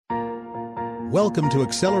Welcome to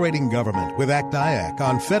Accelerating Government with ACT-IAC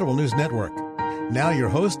on Federal News Network. Now your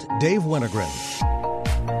host, Dave Winogren.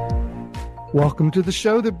 Welcome to the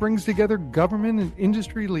show that brings together government and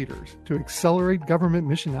industry leaders to accelerate government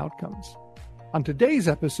mission outcomes. On today's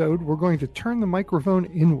episode, we're going to turn the microphone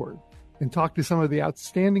inward and talk to some of the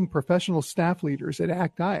outstanding professional staff leaders at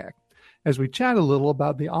ACT-IAC as we chat a little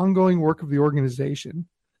about the ongoing work of the organization,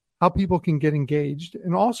 how people can get engaged,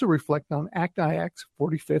 and also reflect on ACT-IAC's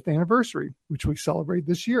 45th anniversary, which we celebrate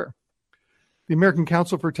this year. The American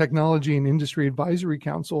Council for Technology and Industry Advisory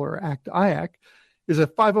Council, or ACT-IAC, is a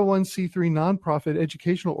 501c3 nonprofit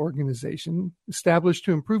educational organization established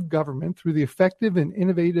to improve government through the effective and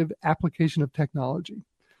innovative application of technology.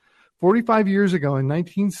 45 years ago, in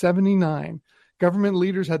 1979, government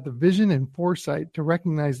leaders had the vision and foresight to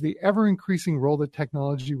recognize the ever-increasing role that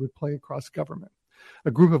technology would play across government.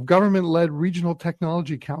 A group of government-led regional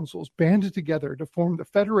technology councils banded together to form the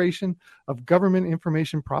Federation of Government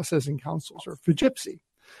Information Processing Councils, or FGIPSI.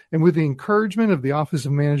 And with the encouragement of the Office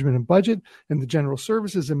of Management and Budget and the General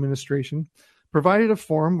Services Administration, provided a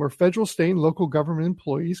forum where federal, state, and local government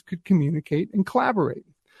employees could communicate and collaborate.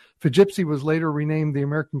 FGIPSI was later renamed the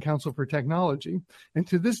American Council for Technology, and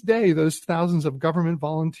to this day, those thousands of government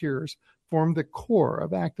volunteers form the core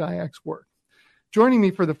of ACT-IAC's work. Joining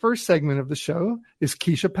me for the first segment of the show is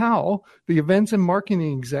Keisha Powell, the Events and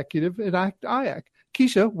Marketing Executive at ACT-IAC.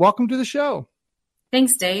 Keisha, welcome to the show.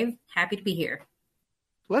 Thanks, Dave. Happy to be here.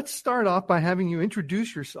 Let's start off by having you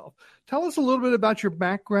introduce yourself. Tell us a little bit about your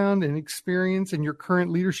background and experience and your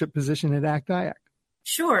current leadership position at ACT-IAC.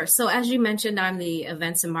 Sure. So as you mentioned, I'm the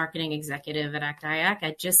Events and Marketing Executive at ACT-IAC.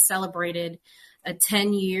 I just celebrated a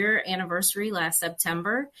 10-year anniversary last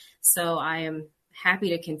September, so I am happy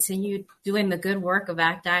to continue doing the good work of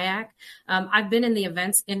ACT-IAC. I've been in the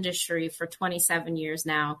events industry for 27 years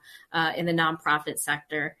now in the nonprofit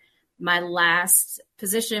sector. My last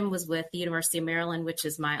position was with the University of Maryland, which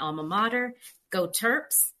is my alma mater. Go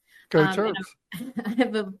Terps. Go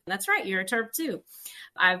Terps. That's right. You're a Terp too.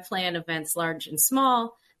 I've planned events large and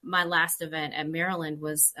small. My last event at Maryland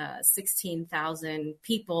was 16,000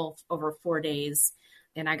 people over 4 days.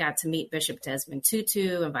 And I got to meet Bishop Desmond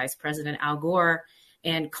Tutu and Vice President Al Gore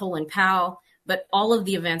and Colin Powell. But all of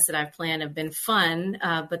the events that I've planned have been fun.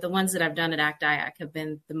 But the ones that I've done at ACT-IAC have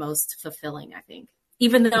been the most fulfilling, I think.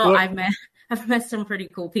 Even though I've met some pretty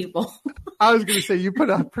cool people. I was going to say, you put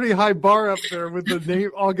a pretty high bar up there with the name,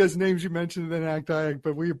 all those names you mentioned in ACT-IAC,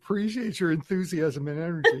 but we appreciate your enthusiasm and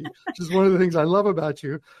energy, which is one of the things I love about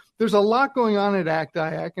you. There's a lot going on at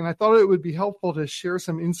ACT-IAC, and I thought it would be helpful to share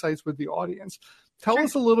some insights with the audience. Tell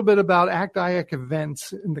us a little bit about ACT-IAC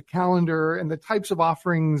events and the calendar and the types of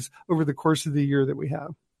offerings over the course of the year that we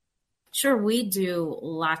have. Sure, we do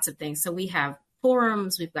lots of things. So we have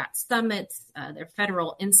forums, we've got summits, there are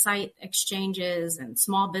federal insight exchanges and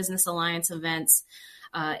small business alliance events,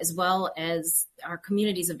 as well as our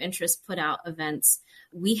communities of interest put out events.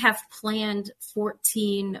 We have planned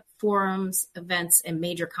 14 forums, events, and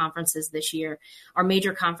major conferences this year. Our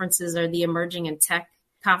major conferences are the Emerging in Tech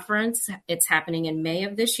Conference. It's happening in May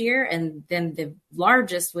of this year. And then the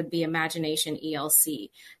largest would be Imagination ELC,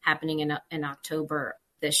 happening in October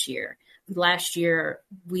this year. Last year,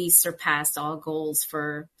 we surpassed all goals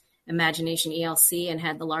for Imagination ELC and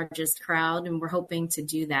had the largest crowd, and we're hoping to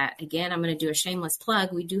do that again. I'm going to do a shameless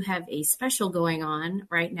plug. We do have a special going on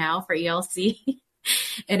right now for ELC.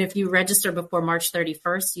 And if you register before March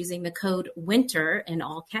 31st using the code WINTER in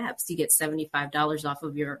all caps, you get $75 off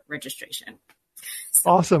of your registration.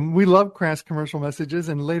 Awesome. We love crass commercial messages.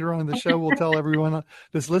 And later on in the show, we'll tell everyone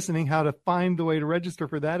that's listening how to find the way to register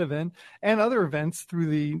for that event and other events through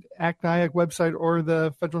the ACT-IAC website or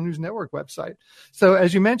the Federal News Network website. So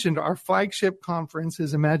as you mentioned, our flagship conference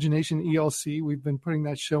is Imagination ELC. We've been putting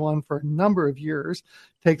that show on for a number of years.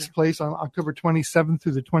 It takes place on October 27th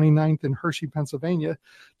through the 29th in Hershey, Pennsylvania.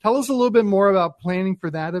 Tell us a little bit more about planning for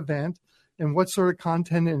that event and what sort of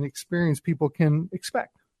content and experience people can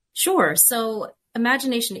expect. Sure. So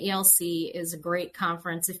Imagination ELC is a great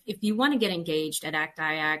conference. If you want to get engaged at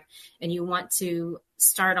ACT-IAC and you want to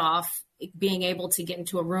start off being able to get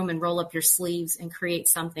into a room and roll up your sleeves and create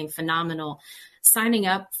something phenomenal, signing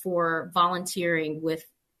up for volunteering with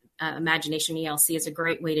Imagination ELC is a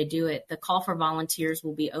great way to do it. The call for volunteers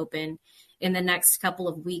will be open in the next couple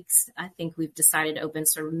of weeks. I think we've decided to open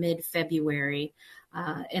sort of mid-February,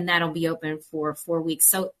 and that'll be open for 4 weeks.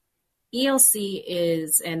 So ELC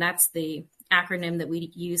is, and that's the acronym that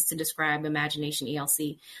we use to describe Imagination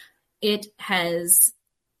ELC. It has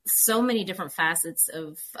so many different facets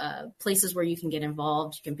of places where you can get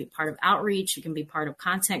involved. You can be part of outreach. You can be part of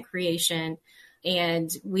content creation. And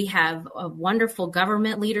we have a wonderful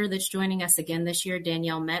government leader that's joining us again this year.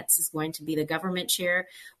 Danielle Metz is going to be the government chair.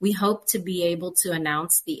 We hope to be able to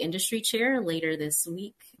announce the industry chair later this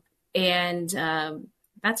week. And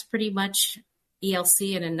that's pretty much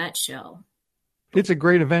ELC in a nutshell. It's a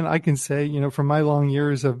great event. I can say, from my long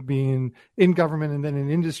years of being in government and then in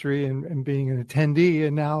industry and being an attendee,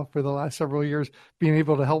 and now for the last several years, being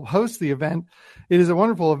able to help host the event. It is a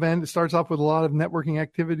wonderful event. It starts off with a lot of networking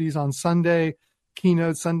activities on Sunday,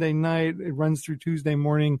 keynote Sunday night. It runs through Tuesday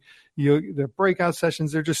morning. The breakout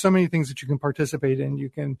sessions. There are just so many things that you can participate in. You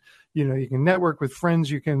can network with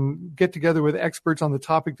friends. You can get together with experts on the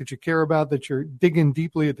topic that you care about, that you're digging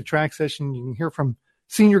deeply at the track session. You can hear from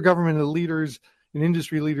senior government leaders and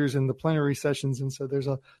industry leaders in the plenary sessions. And so there's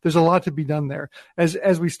a lot to be done there.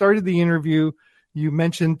 As we started the interview, you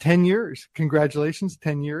mentioned 10 years. Congratulations,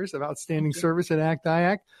 10 years of outstanding service at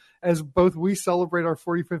ACT-IAC. As both we celebrate our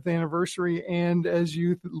 45th anniversary and as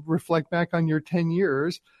you reflect back on your 10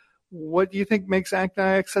 years, what do you think makes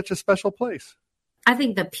ACT-IAC such a special place? I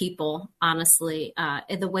think the people, honestly,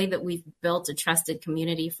 the way that we've built a trusted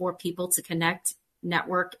community for people to connect,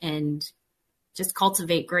 network, and just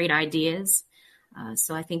cultivate great ideas.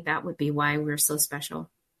 So I think that would be why we're so special.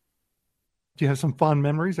 Do you have some fond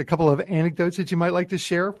memories, a couple of anecdotes that you might like to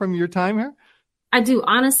share from your time here? I do,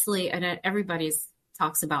 honestly, and everybody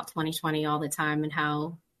talks about 2020 all the time and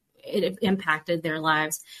how it impacted their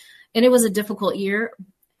lives. And it was a difficult year.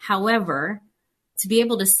 However, to be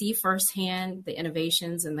able to see firsthand the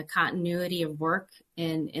innovations and the continuity of work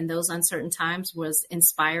in those uncertain times was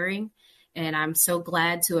inspiring. And I'm so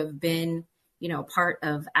glad to have been part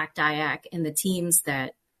of ACT-IAC and the teams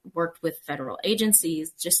that worked with federal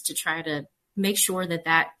agencies just to try to make sure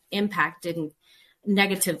that impact didn't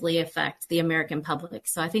negatively affect the American public.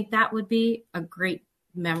 So I think that would be a great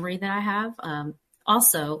memory that I have.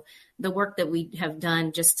 Also, the work that we have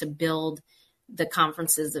done just to build the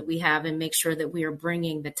conferences that we have and make sure that we are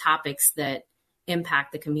bringing the topics that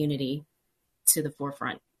impact the community to the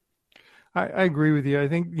forefront. I agree with you. I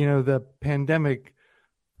think, the pandemic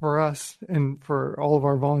for us and for all of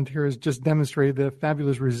our volunteers just demonstrated the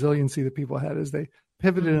fabulous resiliency that people had as they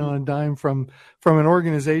pivoted on a dime from an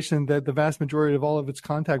organization that the vast majority of all of its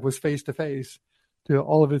contact was face-to-face to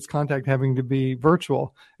all of its contact having to be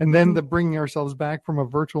virtual. And then the bringing ourselves back from a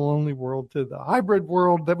virtual-only world to the hybrid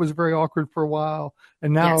world that was very awkward for a while.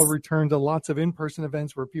 And now a return to lots of in-person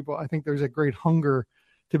events where people, I think there's a great hunger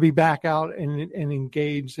to be back out and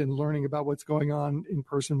engaged in learning about what's going on in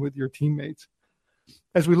person with your teammates.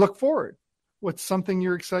 As we look forward, what's something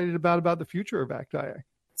you're excited about the future of ACT-IAC?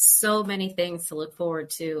 So many things to look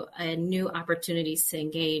forward to and new opportunities to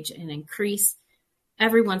engage and increase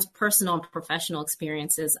everyone's personal and professional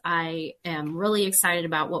experiences. I am really excited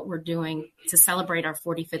about what we're doing to celebrate our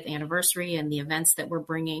 45th anniversary and the events that we're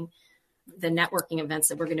bringing, the networking events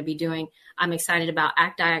that we're going to be doing. I'm excited about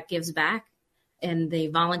ACT-IAC Gives Back and the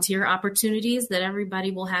volunteer opportunities that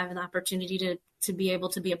everybody will have an opportunity to be able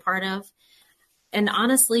to be a part of. And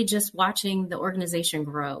honestly, just watching the organization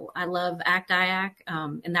grow. I love ACT-IAC,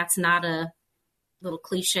 and that's not a little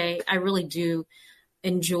cliche. I really do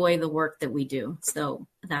enjoy the work that we do. So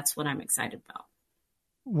that's what I'm excited about.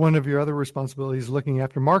 One of your other responsibilities is looking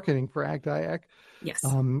after marketing for ACT-IAC. Yes.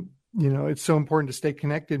 It's so important to stay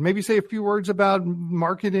connected. Maybe say a few words about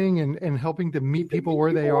marketing and helping to meet people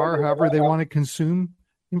where they are, however they want to consume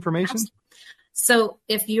information. Absolutely. So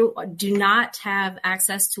if you do not have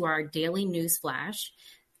access to our daily news flash,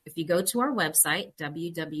 if you go to our website,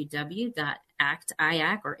 www.actiac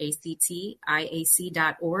or ACT-IAC.org,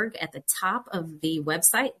 at the top of the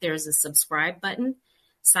website, there's a subscribe button.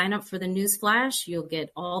 Sign up for the news flash. You'll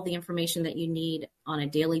get all the information that you need on a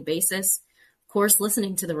daily basis. Of course,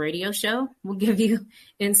 listening to the radio show will give you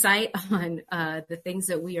insight on the things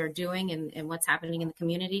that we are doing and what's happening in the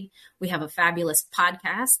community. We have a fabulous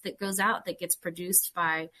podcast that goes out that gets produced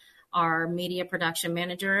by our media production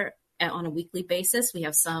manager on a weekly basis. We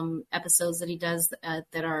have some episodes that he does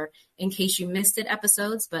that are in case you missed it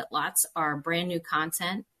episodes, but lots are brand new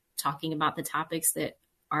content talking about the topics that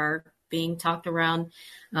are being talked around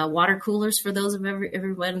water coolers for those of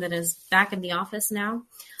everyone that is back in the office now.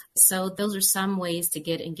 So those are some ways to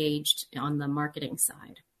get engaged on the marketing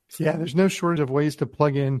side. Yeah, there's no shortage of ways to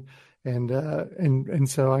plug in. And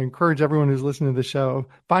so I encourage everyone who's listening to the show,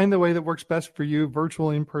 find the way that works best for you, virtual,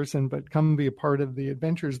 in person, but come be a part of the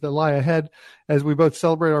adventures that lie ahead as we both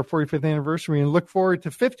celebrate our 45th anniversary and look forward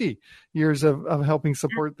to 50 years of helping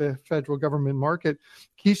support the federal government market.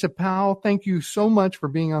 Keisha Powell, thank you so much for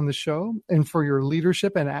being on the show and for your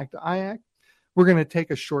leadership at ACT-IAC. We're going to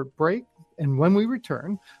take a short break. and when we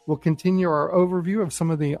return, we'll continue our overview of some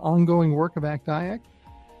of the ongoing work of ACT-IAC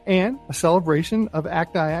and a celebration of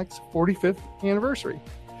ACT-IAC's 45th anniversary.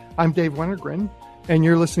 I'm Dave Wennergren, and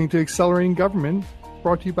you're listening to Accelerating Government,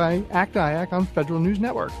 brought to you by ACT-IAC on Federal News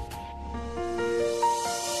Network.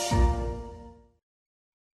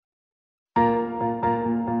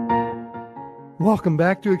 Welcome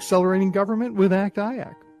back to Accelerating Government with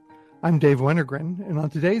ACT-IAC. I'm Dave Wennergren, and on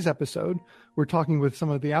today's episode, we're talking with some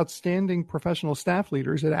of the outstanding professional staff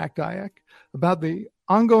leaders at ACT-IAC about the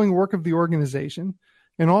ongoing work of the organization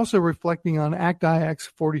and also reflecting on ACT-IAC's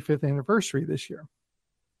 45th anniversary this year.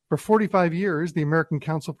 For 45 years, the American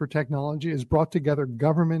Council for Technology has brought together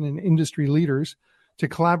government and industry leaders to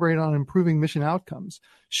collaborate on improving mission outcomes,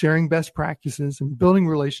 sharing best practices, and building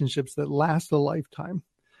relationships that last a lifetime.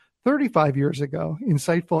 35 years ago,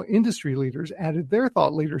 insightful industry leaders added their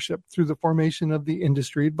thought leadership through the formation of the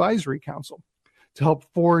Industry Advisory Council to help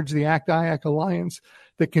forge the ACT-IAC alliance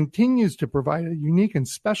that continues to provide a unique and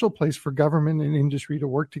special place for government and industry to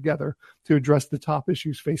work together to address the top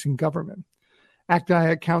issues facing government.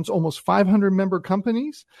 ACT-IAC counts almost 500 member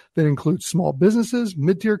companies that include small businesses,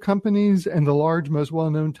 mid-tier companies, and the large, most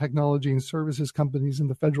well-known technology and services companies in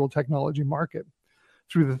the federal technology market.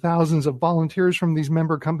 Through the thousands of volunteers from these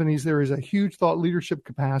member companies, there is a huge thought leadership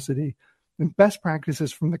capacity and best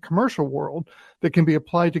practices from the commercial world that can be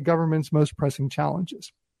applied to government's most pressing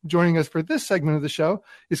challenges. Joining us for this segment of the show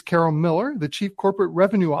is Carol Miller, the Chief Corporate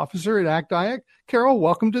Revenue Officer at ACT-IAC. Carol,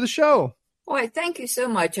 welcome to the show. Why, thank you so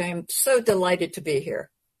much. I am so delighted to be here.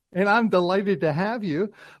 And I'm delighted to have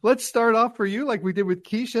you. Let's start off for you like we did with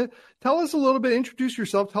Keisha. Tell us a little bit, introduce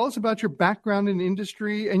yourself. Tell us about your background in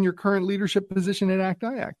industry and your current leadership position at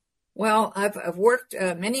ACT-IAC. Well, I've worked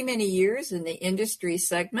many years in the industry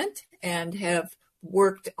segment and have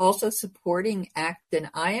worked also supporting ACT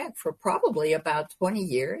and IAC for probably about 20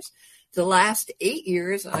 years. The last 8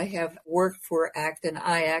 years, I have worked for ACT and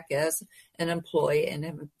IAC as an employee, and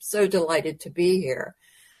I'm so delighted to be here.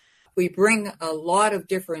 We bring a lot of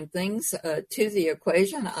different things to the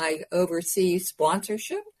equation. I oversee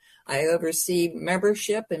sponsorship. I oversee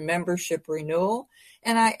membership and membership renewal.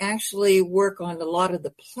 And I actually work on a lot of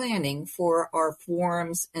the planning for our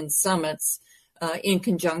forums and summits in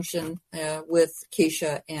conjunction with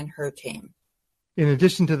Keisha and her team. In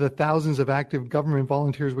addition to the thousands of active government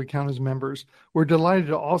volunteers we count as members, we're delighted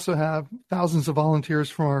to also have thousands of volunteers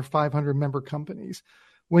from our 500 member companies.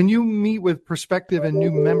 When you meet with prospective and new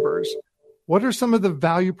members, what are some of the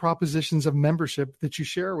value propositions of membership that you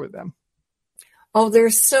share with them? Oh,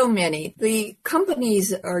 there's so many. The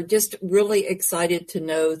companies are just really excited to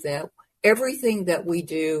know that everything that we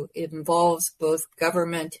do involves both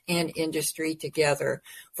government and industry together,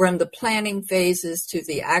 from the planning phases to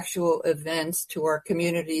the actual events to our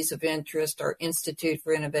communities of interest, our Institute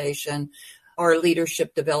for Innovation, our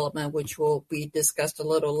leadership development, which will be discussed a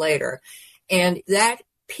little later. And that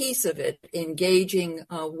piece of it, engaging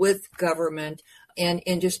with government and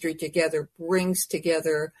industry together, brings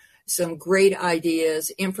together some great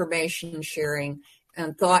ideas, information sharing,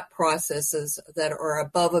 and thought processes that are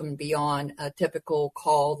above and beyond a typical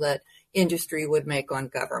call that industry would make on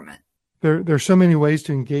government. There are so many ways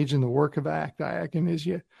to engage in the work of ACT-IAC, and as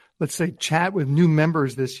you, let's say, chat with new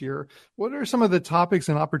members this year, what are some of the topics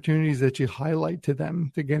and opportunities that you highlight to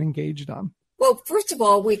them to get engaged on? Well, first of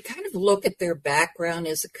all, we kind of look at their background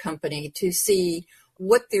as a company to see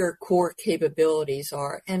what their core capabilities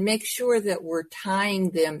are and make sure that we're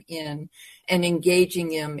tying them in and engaging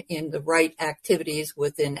them in the right activities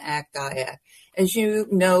within ACT-IAC. As you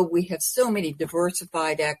know, we have so many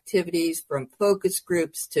diversified activities, from focus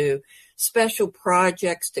groups to special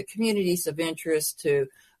projects to communities of interest to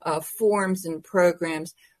forums and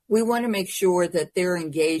programs. We want to make sure that they're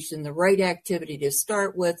engaged in the right activity to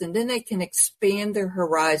start with, and then they can expand their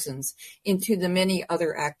horizons into the many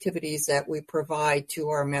other activities that we provide to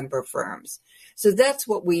our member firms. So that's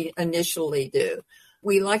what we initially do.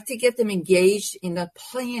 We like to get them engaged in the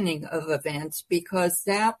planning of events because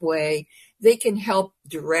that way they can help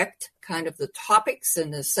direct kind of the topics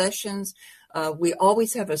and the sessions. We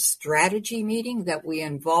always have a strategy meeting that we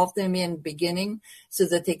involve them in beginning so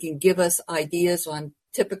that they can give us ideas on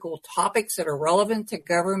typical topics that are relevant to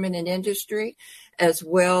government and industry, as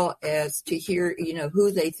well as to hear,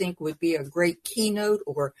 who they think would be a great keynote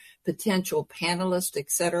or potential panelist,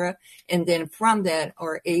 et cetera. And then from that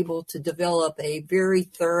are able to develop a very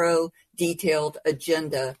thorough, detailed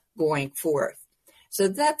agenda going forth. So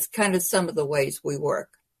that's kind of some of the ways we work.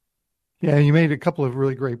 Yeah, you made a couple of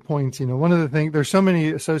really great points. One of the things, there's so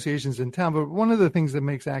many associations in town, but one of the things that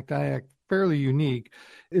makes ACT-IAC fairly unique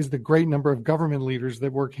is the great number of government leaders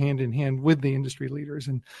that work hand in hand with the industry leaders.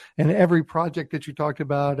 And every project that you talked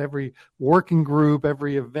about, every working group,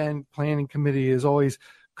 every event planning committee is always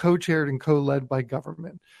co-chaired and co-led by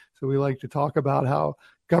government. So we like to talk about how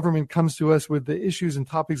government comes to us with the issues and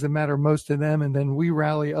topics that matter most to them, and then we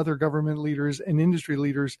rally other government leaders and industry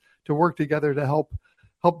leaders to work together to help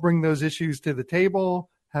bring those issues to the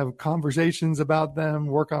table, have conversations about them,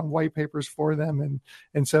 work on white papers for them.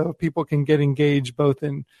 And so people can get engaged both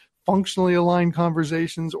in functionally aligned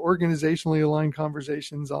conversations, organizationally aligned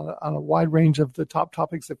conversations on a wide range of the top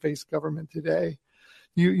topics that face government today.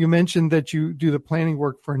 You mentioned that you do the planning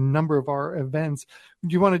work for a number of our events.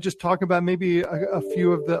 Do you want to just talk about maybe a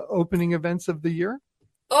few of the opening events of the year?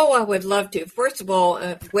 Oh, I would love to. First of all,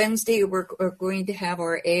 Wednesday, we're going to have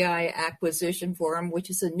our AI Acquisition Forum, which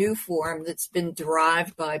is a new forum that's been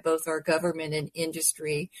derived by both our government and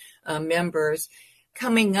industry members.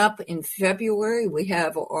 Coming up in February, we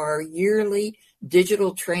have our yearly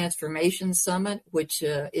Digital Transformation Summit, which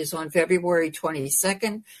is on February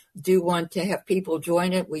 22nd. Do want to have people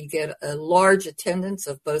join it. We get a large attendance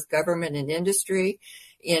of both government and industry.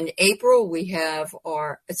 In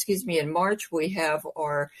March, we have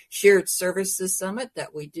our Shared Services Summit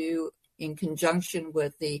that we do in conjunction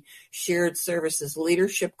with the Shared Services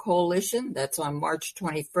Leadership Coalition. That's on March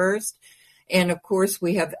 21st. And of course,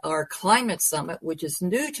 we have our Climate Summit, which is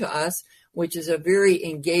new to us, which is a very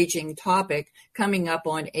engaging topic, coming up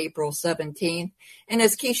on April 17th. And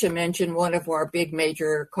as Keisha mentioned, one of our big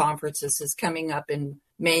major conferences is coming up in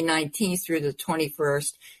May 19th through the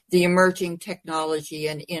 21st, the Emerging Technology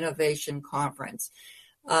and Innovation Conference,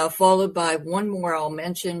 followed by one more I'll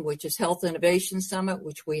mention, which is Health Innovation Summit,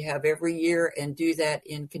 which we have every year and do that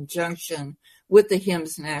in conjunction with the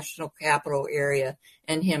HIMSS National Capital Area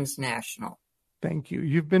and HIMSS National. Thank you.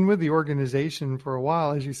 You've been with the organization for a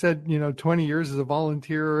while. As you said, 20 years as a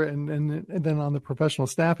volunteer and then on the professional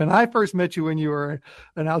staff. And I first met you when you were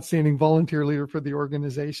an outstanding volunteer leader for the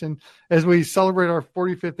organization. As we celebrate our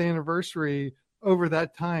 45th anniversary over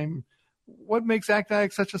that time, what makes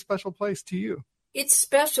ACT-IAC such a special place to you? It's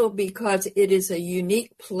special because it is a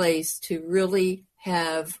unique place to really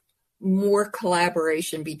have more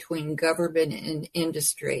collaboration between government and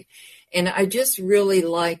industry. And I just really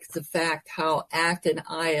like the fact how ACT and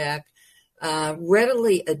IAC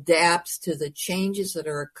readily adapts to the changes that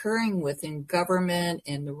are occurring within government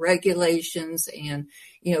and the regulations and,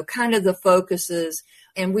 kind of the focuses.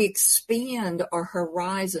 And we expand our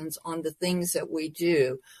horizons on the things that we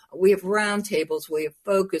do. We have roundtables, we have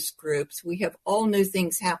focus groups, we have all new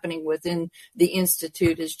things happening within the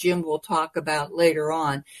Institute, as Jim will talk about later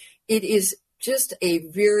on. It is just a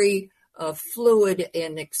very fluid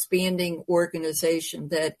and expanding organization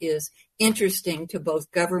that is interesting to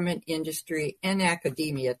both government, industry, and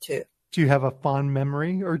academia, too. Do you have a fond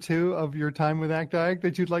memory or two of your time with ACT-IAC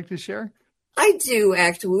that you'd like to share? I do,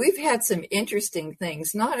 actually. We've had some interesting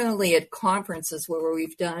things, not only at conferences where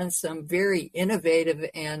we've done some very innovative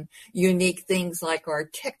and unique things like our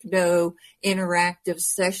techno interactive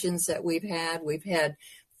sessions that we've had. We've had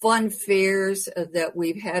fun fairs that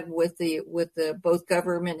we've had with the both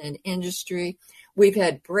government and industry. We've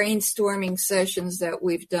had brainstorming sessions that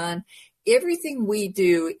we've done. Everything we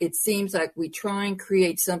do, it seems like we try and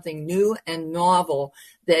create something new and novel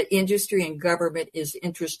that industry and government is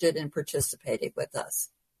interested in participating with us.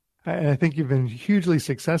 I think you've been hugely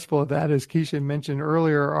successful at that. As Keisha mentioned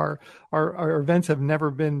earlier, our events have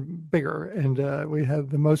never been bigger, and we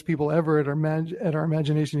have the most people ever at our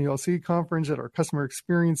Imagination ELC conference, at our Customer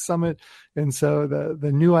Experience Summit, and so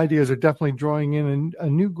the new ideas are definitely drawing in a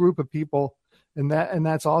new group of people, and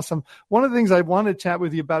that's awesome. One of the things I want to chat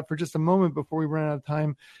with you about for just a moment before we run out of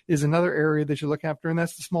time is another area that you look after, and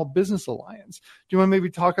that's the Small Business Alliance. Do you want to maybe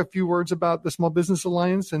talk a few words about the Small Business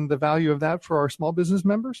Alliance and the value of that for our small business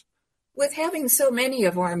members? With having so many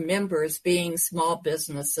of our members being small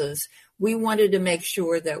businesses, we wanted to make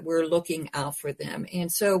sure that we're looking out for them.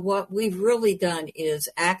 And so what we've really done is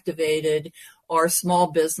activated our Small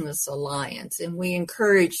Business Alliance, and we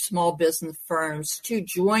encourage small business firms to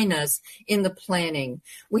join us in the planning.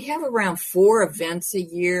 We have around 4 events a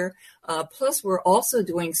year, plus we're also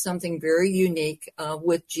doing something very unique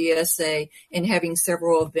with GSA and having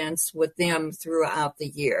several events with them throughout the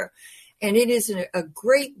year. And it is a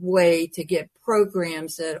great way to get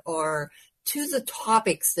programs that are to the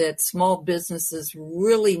topics that small businesses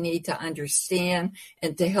really need to understand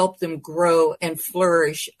and to help them grow and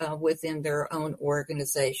flourish within their own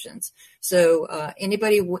organizations. So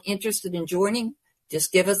anybody interested in joining,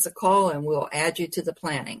 just give us a call and we'll add you to the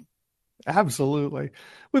planning. Absolutely.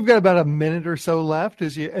 We've got about a minute or so left.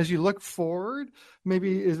 As you look forward,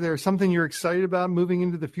 maybe is there something you're excited about moving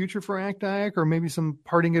into the future for ACT-IAC, or maybe some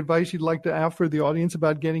parting advice you'd like to offer the audience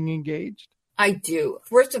about getting engaged? I do.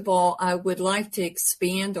 First of all, I would like to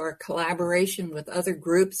expand our collaboration with other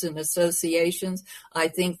groups and associations. I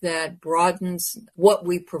think that broadens what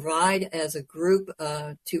we provide as a group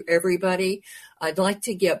to everybody. I'd like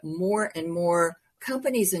to get more and more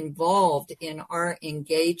companies involved in our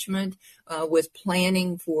engagement with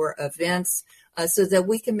planning for events so that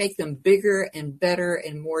we can make them bigger and better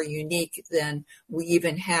and more unique than we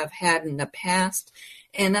even have had in the past.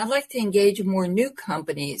 And I'd like to engage more new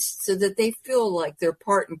companies so that they feel like they're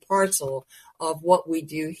part and parcel of what we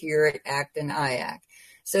do here at ACT and IAC.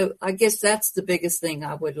 So I guess that's the biggest thing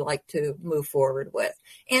I would like to move forward with,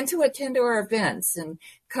 and to attend our events and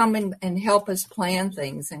come and help us plan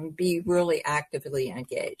things and be really actively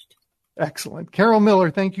engaged. Excellent. Carol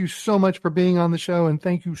Miller, thank you so much for being on the show, and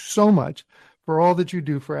thank you so much for all that you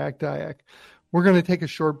do for ACT-IAC. We're going to take a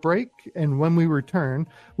short break, and when we return,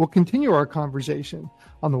 we'll continue our conversation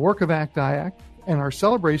on the work of ACT-IAC and our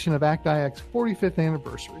celebration of ACT-IAC's 45th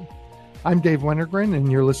anniversary. I'm Dave Wennergren, and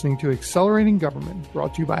you're listening to Accelerating Government,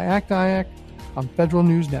 brought to you by ACT-IAC on Federal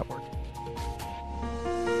News Network.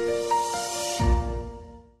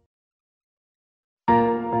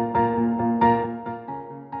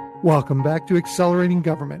 Welcome back to Accelerating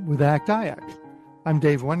Government with ACT-IAC. I'm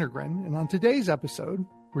Dave Wennergren, and on today's episode,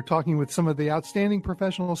 we're talking with some of the outstanding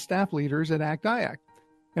professional staff leaders at ACT-IAC,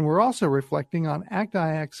 and we're also reflecting on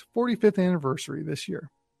ACT-IAC's 45th anniversary this year.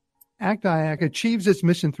 ACT-IAC achieves its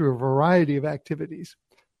mission through a variety of activities,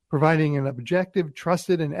 providing an objective,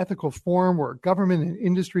 trusted, and ethical forum where government and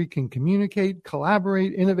industry can communicate,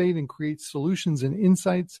 collaborate, innovate, and create solutions and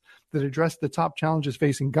insights that address the top challenges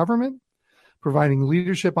facing government, providing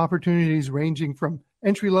leadership opportunities ranging from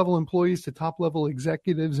entry-level employees to top-level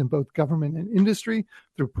executives in both government and industry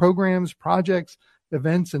through programs, projects,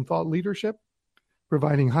 events, and thought leadership,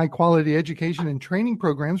 providing high-quality education and training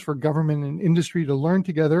programs for government and industry to learn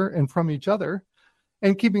together and from each other,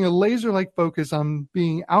 and keeping a laser-like focus on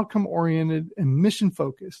being outcome-oriented and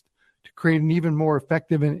mission-focused to create an even more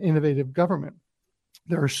effective and innovative government.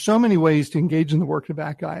 There are so many ways to engage in the work of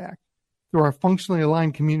ACT-IAC. Through our functionally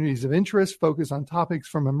aligned communities of interest, focus on topics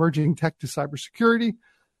from emerging tech to cybersecurity,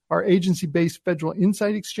 our agency-based federal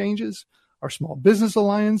insight exchanges, our Small Business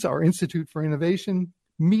Alliance, our Institute for Innovation,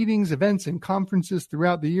 meetings, events, and conferences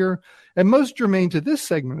throughout the year, and most germane to this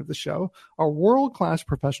segment of the show, our world-class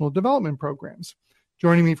professional development programs.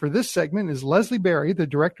 Joining me for this segment is Leslie Berry, the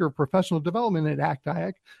Director of Professional Development at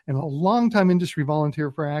ACT-IAC and a longtime industry volunteer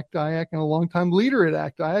for ACT-IAC and a longtime leader at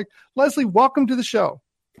ACT-IAC. Leslie, welcome to the show.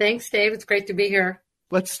 Thanks, Dave. It's great to be here.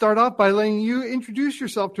 Let's start off by letting you introduce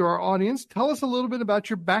yourself to our audience. Tell us a little bit about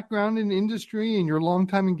your background in industry and your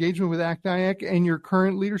longtime engagement with ACT-IAC and your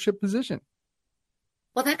current leadership position.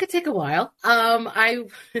 Well, that could take a while.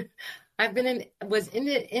 was in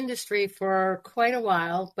the industry for quite a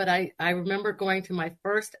while, but I remember going to my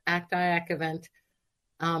first ACT-IAC event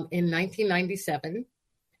in 1997.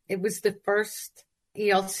 It was the first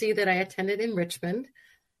ELC that I attended in Richmond.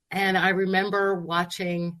 And I remember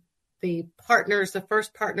watching the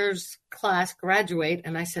first partners class graduate,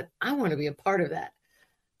 and I said, I want to be a part of that.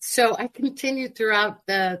 So I continued throughout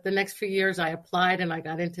the next few years. I applied and I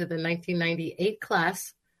got into the 1998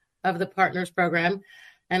 class of the partners program.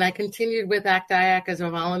 And I continued with ACT-IAC as a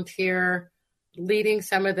volunteer, leading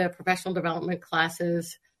some of the professional development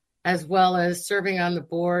classes, as well as serving on the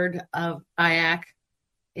board of IAC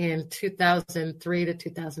in 2003 to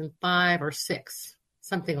 2005 or 6.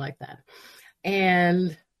 Something like that.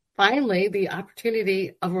 And finally, the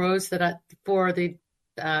opportunity arose for the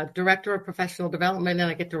Director of Professional Development, and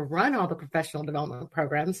I get to run all the professional development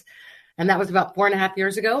programs. And that was about 4.5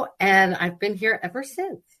 years ago. And I've been here ever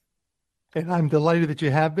since. And I'm delighted that you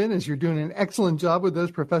have been, as you're doing an excellent job with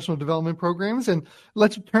those professional development programs. And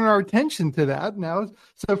let's turn our attention to that now.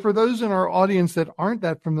 So for those in our audience that aren't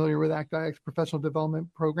that familiar with ACT-IAC's professional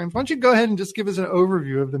development programs, why don't you go ahead and just give us an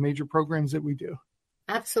overview of the major programs that we do?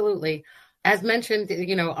 Absolutely. As mentioned,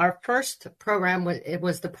 our first program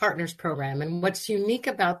was the Partners Program. And what's unique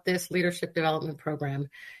about this leadership development program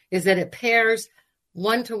is that it pairs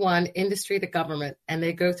one-to-one industry to government, and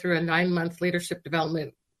they go through a 9-month leadership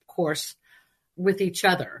development course with each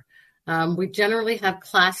other. We generally have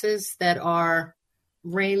classes that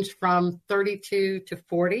range from 32 to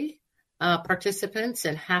 40 participants,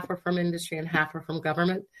 and half are from industry and half are from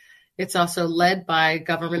government. It's also led by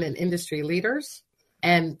government and industry leaders.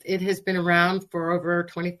 And it has been around for over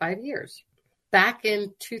 25 years. Back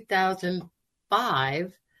in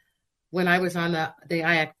 2005, when I was on the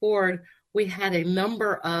IAC board, we had a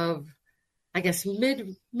number of, I guess,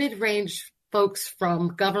 mid-range folks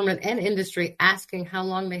from government and industry asking how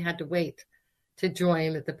long they had to wait to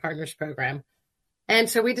join the Partners Program. And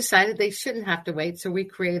so we decided they shouldn't have to wait. So we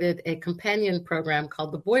created a companion program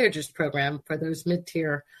called the Voyagers Program for those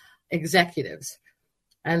mid-tier executives.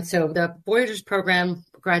 And so the Voyagers Program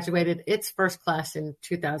graduated its first class in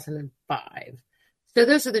 2005. So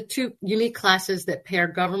those are the two unique classes that pair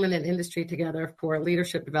government and industry together for a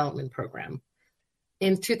leadership development program.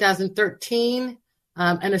 In 2013,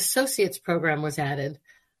 an associates program was added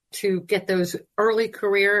to get those early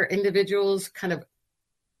career individuals kind of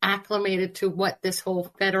acclimated to what this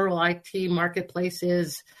whole federal IT marketplace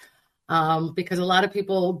is, because a lot of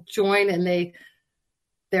people join and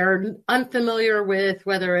they're unfamiliar with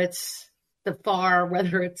whether it's the FAR,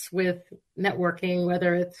 whether it's with networking,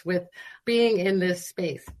 whether it's with being in this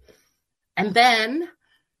space. And then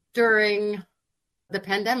during the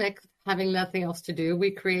pandemic, having nothing else to do, we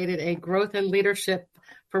created a growth and leadership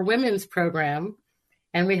for women's program.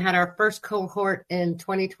 And we had our first cohort in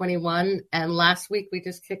 2021. And last week, we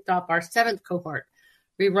just kicked off our 7th cohort.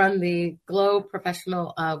 We run the GLOW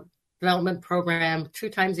Professional Development Program 2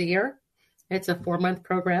 times a year. It's a 4-month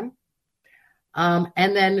program.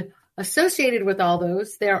 And then associated with all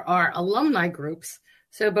those, there are alumni groups.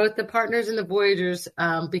 So both the partners and the Voyagers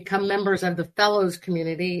become members of the Fellows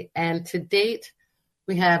community. And to date,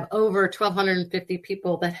 we have over 1,250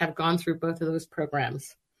 people that have gone through both of those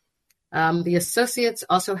programs. The associates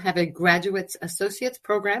also have a graduates associates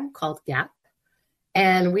program called GAP,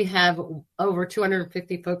 and we have over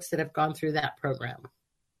 250 folks that have gone through that program.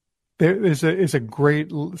 There is a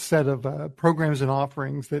great set of programs and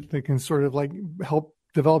offerings that can sort of like help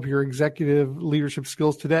develop your executive leadership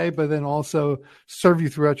skills today, but then also serve you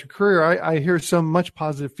throughout your career. I hear so much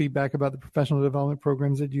positive feedback about the professional development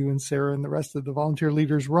programs that you and Sarah and the rest of the volunteer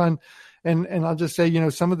leaders run. And I'll just say,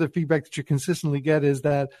 some of the feedback that you consistently get is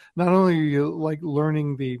that not only are you like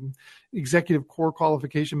learning the executive core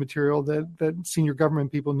qualification material that senior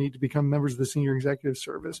government people need to become members of the senior executive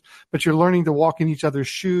service, but you're learning to walk in each other's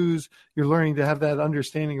shoes. You're learning to have that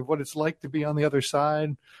understanding of what it's like to be on the other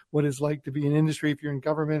side, what it's like to be in industry if you're in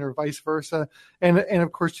government or vice versa. And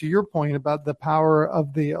of course, to your point about the power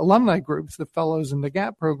of the alumni groups, the fellows and the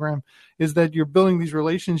GAP program, is that you're building these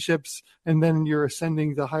relationships and then you're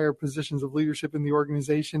ascending to higher positions of leadership in the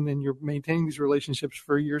organization and you're maintaining these relationships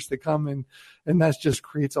for years to come. And that just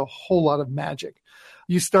creates a whole lot of magic.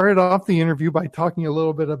 You started off the interview by talking a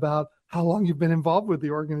little bit about how long you've been involved with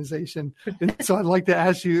the organization. And so I'd like to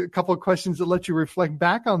ask you a couple of questions that let you reflect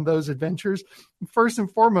back on those adventures. First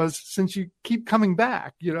and foremost, since you keep coming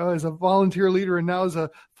back, as a volunteer leader and now as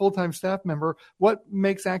a full-time staff member, what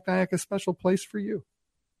makes ACT-IAC a special place for you?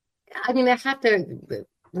 I mean, I have to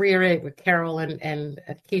reiterate what Carol and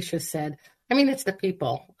Keisha said. I mean, it's the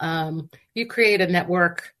people. You create a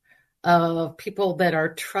network of people that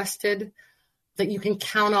are trusted, that you can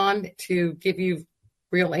count on to give you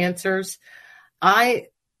real answers. I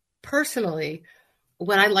personally,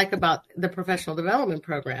 what I like about the professional development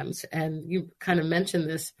programs, and you kind of mentioned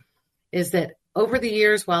this, is that over the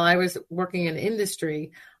years while I was working in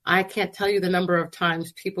industry, I can't tell you the number of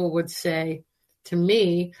times people would say to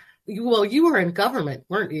me, well, you were in government,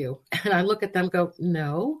 weren't you? And I look at them and go,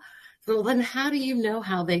 no. Well, then how do you know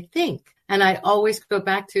how they think? And I always go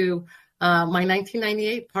back to my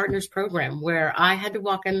 1998 Partners Program, where I had to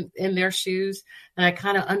walk in their shoes and I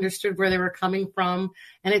kind of understood where they were coming from.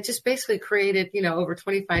 And it just basically created, over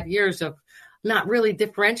 25 years of not really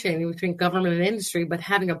differentiating between government and industry, but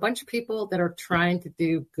having a bunch of people that are trying to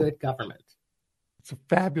do good government. It's a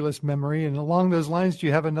fabulous memory. And along those lines, do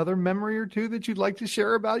you have another memory or two that you'd like to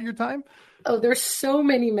share about your time? Oh, there's so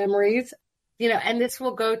many memories, and this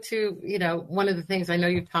will go to, one of the things I know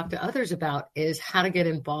you've talked to others about is how to get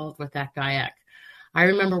involved with ACT-IAC. I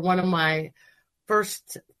remember one of my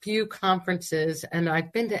first few conferences, and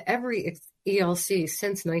I've been to every ELC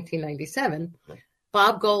since 1997.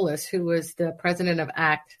 Bob Golis, who was the president of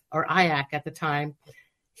IAC at the time,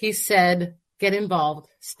 he said, get involved,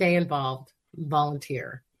 stay involved,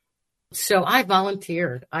 volunteer. So I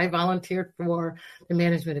volunteered. I volunteered for the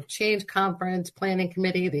Management of Change Conference Planning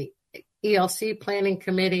Committee, the ELC Planning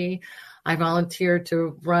Committee. I volunteered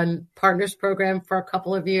to run Partners Program for a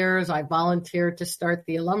couple of years. I volunteered to start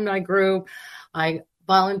the alumni group. I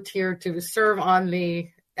volunteered to serve on the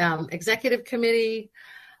executive committee.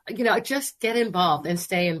 Just get involved and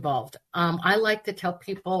stay involved. I like to tell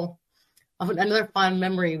people, another fond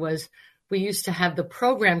memory was we used to have the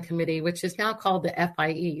program committee, which is now called the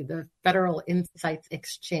FIE, the Federal Insights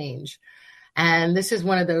Exchange. And this is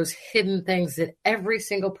one of those hidden things that every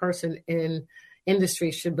single person in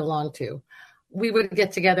industry should belong to. We would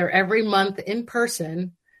get together every month in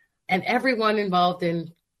person, and everyone involved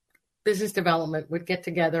in business development would get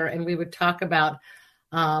together, and we would talk about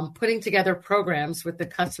putting together programs with the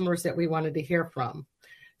customers that we wanted to hear from.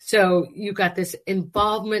 So you got this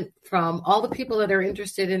involvement from all the people that are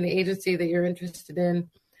interested in the agency that you're interested in.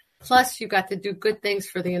 Plus, you got to do good things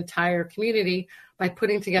for the entire community by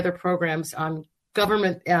putting together programs on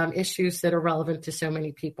government issues that are relevant to so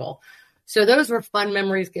many people. So those were fun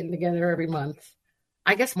memories, getting together every month.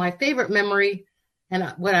 I guess my favorite memory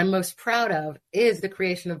and what I'm most proud of is the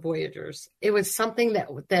creation of Voyagers. It was something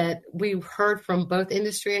that we heard from both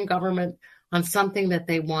industry and government on something that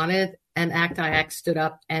they wanted, and ACT-IAC stood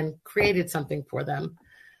up and created something for them.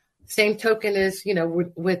 Same token is,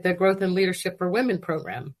 with the Growth and Leadership for Women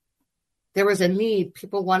program. There was a need.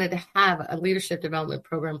 People wanted to have a leadership development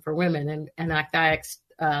program for women, and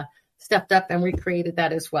ACT-IAC stepped up and recreated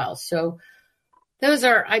that as well. So those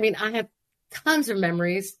are, I have tons of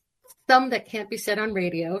memories, some that can't be said on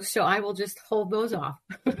radio, so I will just hold those off.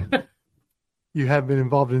 You have been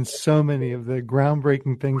involved in so many of the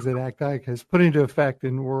groundbreaking things that ACT-IAC has put into effect,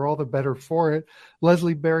 and we're all the better for it.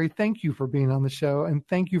 Leslie Berry, thank you for being on the show, and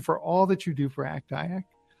thank you for all that you do for ACT-IAC.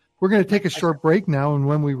 We're going to take a short break now, and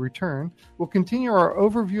when we return, we'll continue our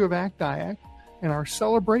overview of ACT-IAC and our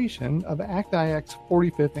celebration of ACT-IAC's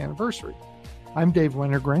 45th anniversary. I'm Dave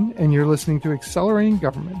Wennergren, and you're listening to Accelerating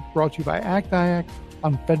Government, brought to you by ACT-IAC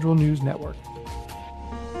on Federal News Network.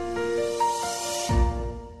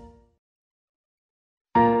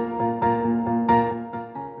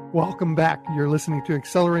 Welcome back. You're listening to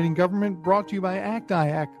Accelerating Government, brought to you by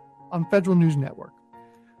ACT-IAC on Federal News Network.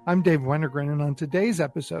 I'm Dave Wennergren, and on today's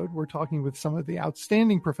episode, we're talking with some of the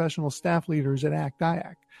outstanding professional staff leaders at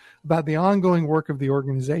ACT-IAC about the ongoing work of the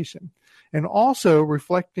organization, and also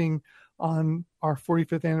reflecting on our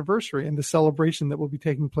 45th anniversary and the celebration that will be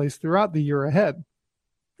taking place throughout the year ahead.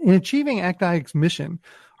 In achieving ACT-IAC's mission,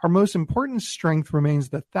 our most important strength remains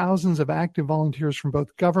the thousands of active volunteers from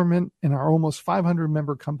both government and our almost 500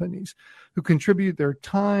 member companies who contribute their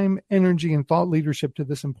time, energy, and thought leadership to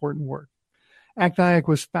this important work. ACT-IAC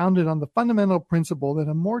was founded on the fundamental principle that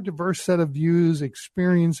a more diverse set of views,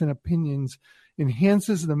 experience, and opinions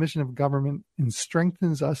enhances the mission of government and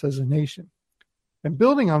strengthens us as a nation. And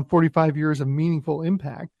building on 45 years of meaningful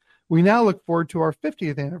impact, we now look forward to our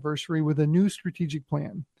 50th anniversary with a new strategic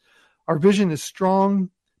plan. Our vision is strong,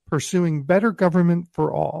 pursuing better government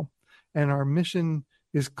for all, and our mission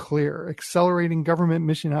is clear: accelerating government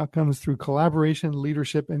mission outcomes through collaboration,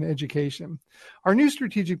 leadership, and education. Our new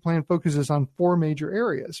strategic plan focuses on 4 major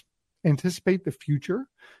areas: anticipate the future,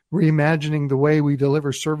 reimagining the way we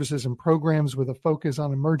deliver services and programs with a focus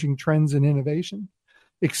on emerging trends and innovation;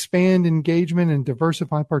 expand engagement and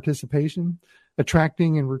diversify participation,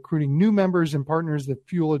 attracting and recruiting new members and partners that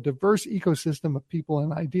fuel a diverse ecosystem of people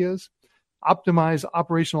and ideas; optimize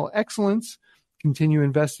operational excellence, continue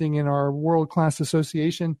investing in our world-class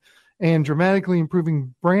association, and dramatically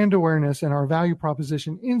improving brand awareness and our value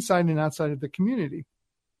proposition inside and outside of the community.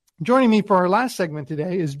 Joining me for our last segment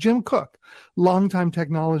today is Jim Cook, longtime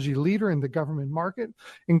technology leader in the government market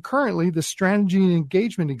and currently the strategy and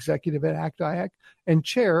engagement executive at ACT-IAC and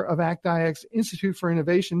chair of ACT-IAC's Institute for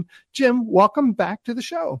Innovation. Jim, welcome back to the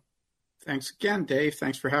show. Thanks again, Dave.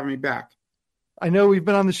 Thanks for having me back. I know we've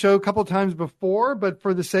been on the show a couple times before, but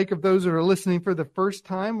for the sake of those that are listening for the first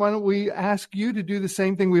time, why don't we ask you to do the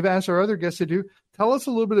same thing we've asked our other guests to do? Tell us a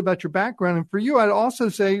little bit about your background. And for you, I'd also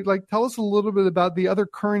say, tell us a little bit about the other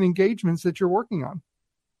current engagements that you're working on.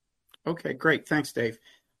 Okay, great. Thanks, Dave.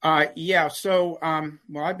 I've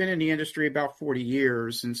been in the industry about 40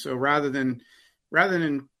 years. And so rather than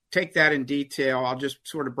take that in detail, I'll just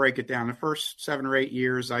sort of break it down. The first 7 or 8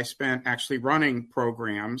 years I spent actually running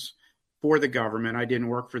programs for the government. I didn't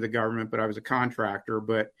work for the government, but I was a contractor,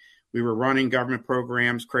 but we were running government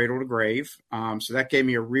programs cradle to grave. So that gave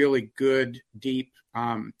me a really good, deep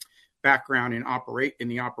background in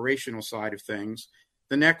the operational side of things.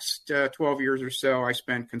 The next 12 years or so, I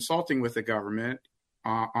spent consulting with the government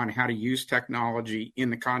on how to use technology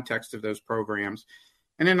in the context of those programs.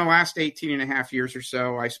 And in the last 18 and a half years or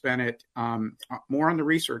so, I spent it more on the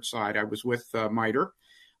research side. I was with MITRE.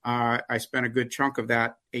 I spent a good chunk of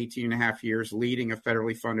that 18 and a half years leading a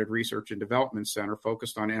federally funded research and development center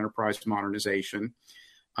focused on enterprise modernization.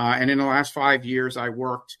 And in the last 5 years, I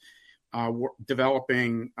worked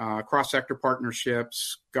developing cross-sector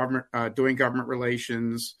partnerships, doing government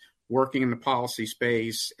relations, working in the policy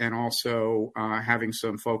space, and also having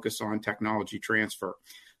some focus on technology transfer.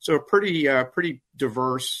 So a pretty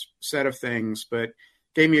diverse set of things, but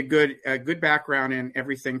gave me a good background in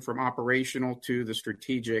everything from operational to the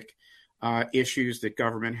strategic issues that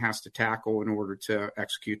government has to tackle in order to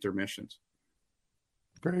execute their missions.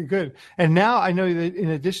 Very good. And now I know that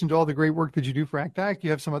in addition to all the great work that you do for ACT-IAC,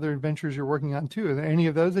 you have some other adventures you're working on too. Are there any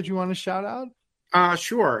of those that you want to shout out?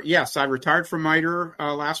 Sure. Yes, I retired from MITRE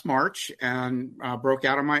last March and broke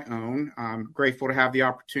out on my own. I'm grateful to have the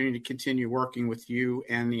opportunity to continue working with you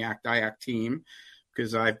and the ACT-IAC team,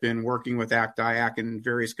 because I've been working with ACT-IAC in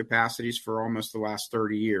various capacities for almost the last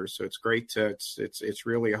 30 years. So it's great it's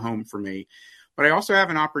really a home for me. But I also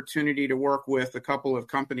have an opportunity to work with a couple of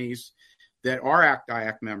companies that are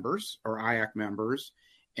ACT-IAC members or IAC members,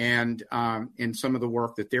 and in some of the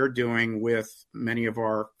work that they're doing with many of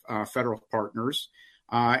our federal partners.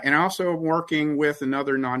 And also working with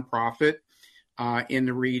another nonprofit in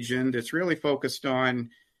the region that's really focused on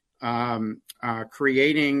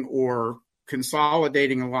creating or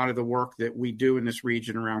consolidating a lot of the work that we do in this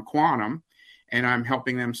region around quantum. And I'm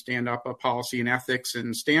helping them stand up a policy and ethics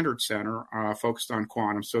and standards center focused on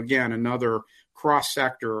quantum. So again, another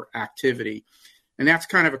cross-sector activity. And that's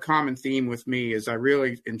kind of a common theme with me, is I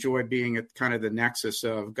really enjoy being at kind of the nexus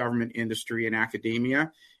of government, industry, and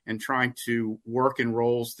academia, and trying to work in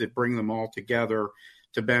roles that bring them all together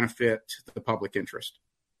to benefit the public interest.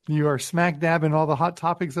 You are smack dab in all the hot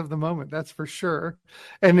topics of the moment, that's for sure.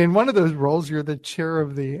 And in one of those roles, you're the chair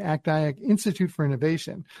of the ACT-IAC Institute for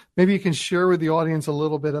Innovation. Maybe you can share with the audience a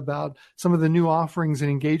little bit about some of the new offerings and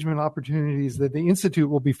engagement opportunities that the Institute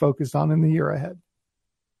will be focused on in the year ahead.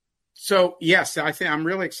 So, yes, I think I'm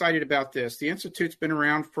really excited about this. The Institute's been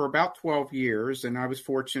around for about 12 years, and I was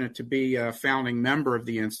fortunate to be a founding member of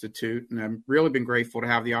the Institute, and I've really been grateful to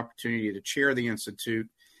have the opportunity to chair the Institute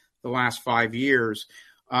the last 5 years.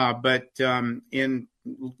 But in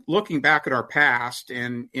looking back at our past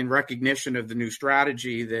and in recognition of the new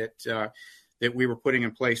strategy that we were putting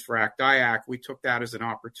in place for ACT-IAC, we took that as an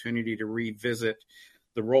opportunity to revisit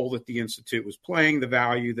the role that the Institute was playing, the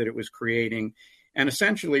value that it was creating, and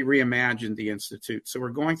essentially reimagine the Institute. So we're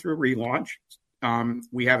going through a relaunch.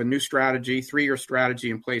 We have a new strategy, 3-year strategy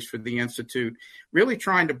in place for the Institute, really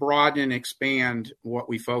trying to broaden and expand what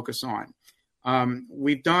we focus on.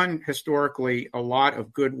 We've done historically a lot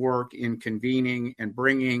of good work in convening and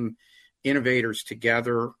bringing innovators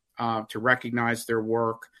together to recognize their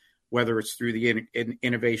work, whether it's through the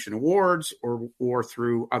Innovation Awards or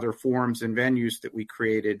through other forums and venues that we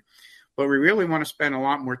created. But we really want to spend a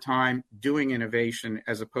lot more time doing innovation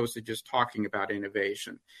as opposed to just talking about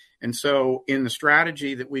innovation. And so in the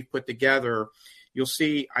strategy that we've put together, you'll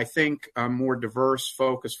see, I think, a more diverse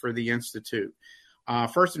focus for the Institute.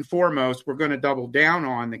 First and foremost, we're going to double down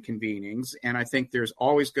on the convenings, and I think there's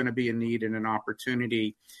always going to be a need and an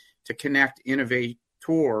opportunity to connect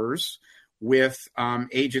innovators with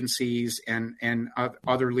agencies and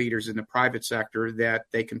other leaders in the private sector that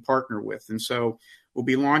they can partner with. And so we'll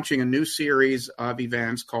be launching a new series of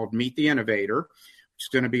events called Meet the Innovator, which is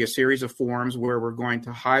going to be a series of forums where we're going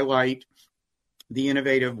to highlight the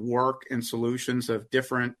innovative work and solutions of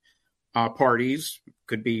different parties.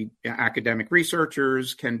 Could be academic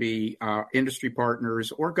researchers, can be industry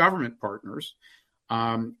partners or government partners,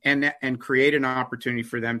 and create an opportunity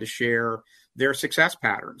for them to share their success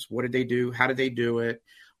patterns. What did they do? How did they do it?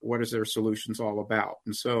 What is their solutions all about?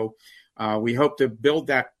 And so we hope to build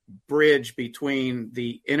that bridge between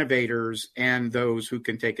the innovators and those who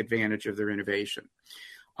can take advantage of their innovation.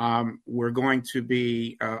 We're going to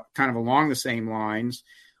be kind of along the same lines,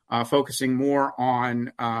 focusing more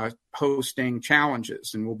on hosting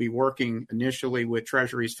challenges. And we'll be working initially with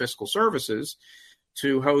Treasury's Fiscal Services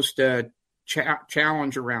to host a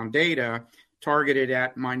challenge around data targeted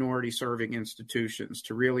at minority-serving institutions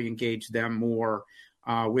to really engage them more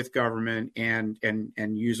with government and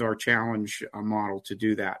use our challenge model to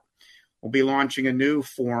do that. We'll be launching a new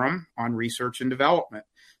forum on research and development.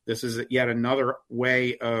 This is yet another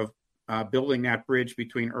way of building that bridge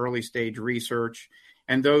between early stage research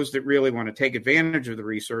and those that really want to take advantage of the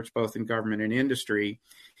research, both in government and industry.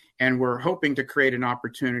 And we're hoping to create an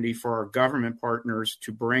opportunity for our government partners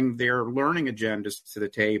to bring their learning agendas to the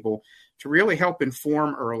table to really help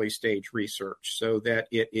inform early stage research so that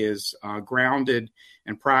it is grounded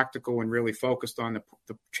and practical and really focused on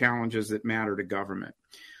the challenges that matter to government.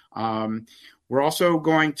 We're also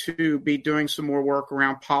going to be doing some more work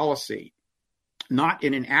around policy, not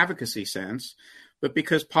in an advocacy sense, but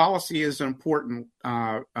because policy is an important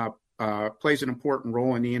plays an important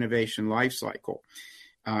role in the innovation life cycle.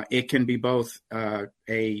 It can be both a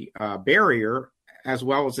barrier as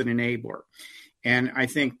well as an enabler. And I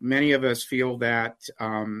think many of us feel that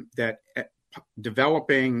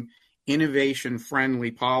developing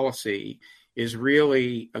innovation-friendly policy is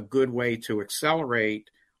really a good way to accelerate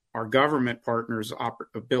our government partners'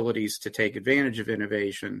 abilities to take advantage of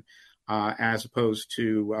innovation, as opposed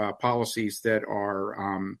to policies that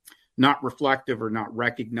are not reflective or not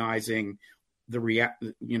recognizing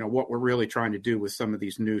what we're really trying to do with some of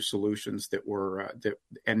these new solutions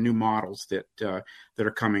and new models that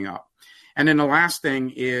are coming up. And then the last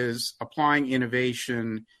thing is applying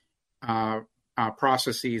innovation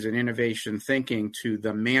processes and innovation thinking to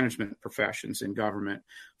the management professions in government,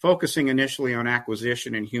 focusing initially on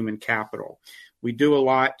acquisition and human capital. We do a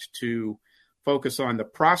lot to focus on the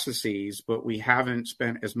processes, but we haven't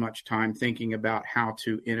spent as much time thinking about how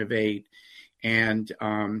to innovate and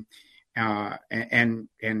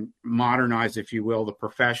modernize, if you will, the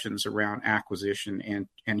professions around acquisition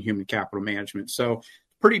and human capital management. So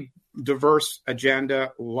pretty diverse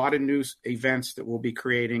agenda, a lot of new events that we'll be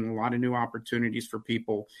creating, a lot of new opportunities for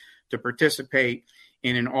people to participate.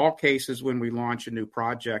 And in all cases, when we launch a new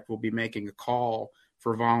project, we'll be making a call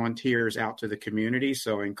for volunteers out to the community.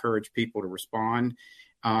 So I encourage people to respond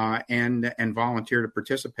and volunteer to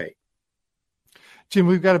participate. Jim,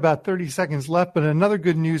 we've got about 30 seconds left, but another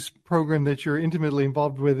good news program that you're intimately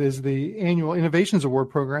involved with is the annual Innovations Award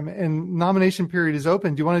program, and nomination period is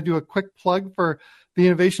open. Do you want to do a quick plug for the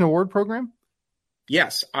Innovation Award program?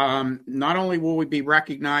 Yes. Not only will we be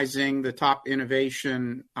recognizing the top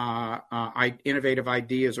innovative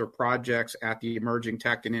ideas or projects at the Emerging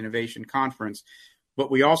Tech and Innovation Conference, but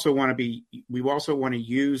we also want to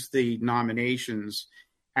use the nominations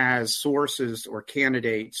as sources or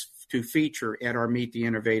candidates to feature at our Meet the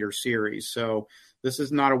Innovator series. So this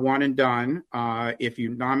is not a one and done. If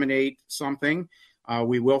you nominate something,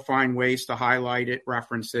 we will find ways to highlight it,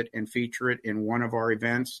 reference it, and feature it in one of our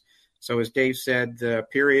events. So as Dave said, the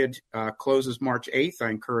period closes March 8th. I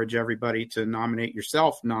encourage everybody to nominate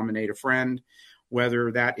yourself, nominate a friend, whether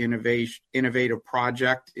that innovative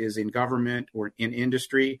project is in government or in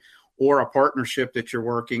industry or a partnership that you're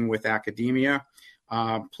working with academia.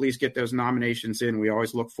 Please get those nominations in. We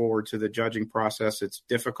always look forward to the judging process. It's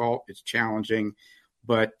difficult, it's challenging,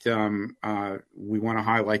 but we want to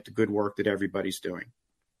highlight the good work that everybody's doing.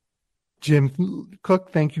 Jim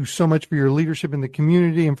Cook, thank you so much for your leadership in the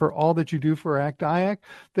community and for all that you do for ACT-IAC.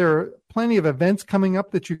 There are plenty of events coming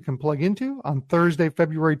up that you can plug into. On Thursday,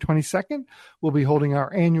 February 22nd, we'll be holding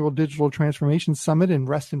our annual Digital Transformation Summit in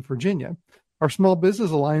Reston, Virginia. Our Small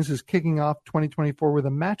Business Alliance is kicking off 2024 with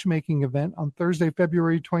a matchmaking event on Thursday,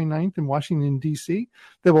 February 29th in Washington, D.C.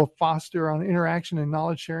 that will foster on interaction and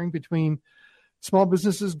knowledge sharing between small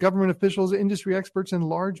businesses, government officials, industry experts, and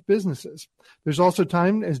large businesses. There's also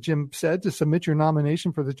time, as Jim said, to submit your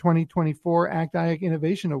nomination for the 2024 ACT-IAC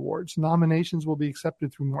Innovation Awards. Nominations will be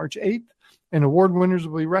accepted through March 8th, and award winners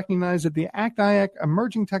will be recognized at the ACT-IAC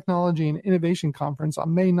Emerging Technology and Innovation Conference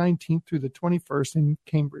on May 19th through the 21st in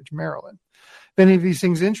Cambridge, Maryland. If any of these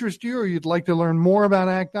things interest you or you'd like to learn more about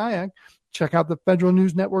ACT-IAC, check out the Federal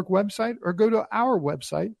News Network website or go to our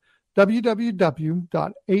website,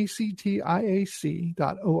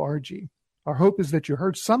 www.actiac.org. Our hope is that you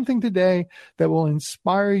heard something today that will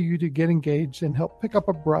inspire you to get engaged and help pick up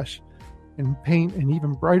a brush and paint an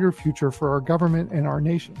even brighter future for our government and our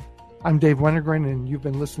nation. I'm Dave Wennergren, and you've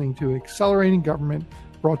been listening to Accelerating Government,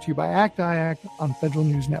 brought to you by ACT-IAC on Federal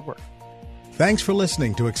News Network. Thanks for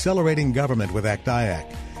listening to Accelerating Government with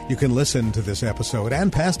ACT-IAC. You can listen to this episode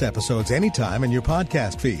and past episodes anytime in your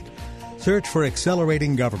podcast feed. Search for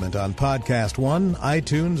Accelerating Government on Podcast One,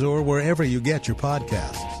 iTunes, or wherever you get your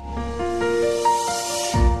podcasts.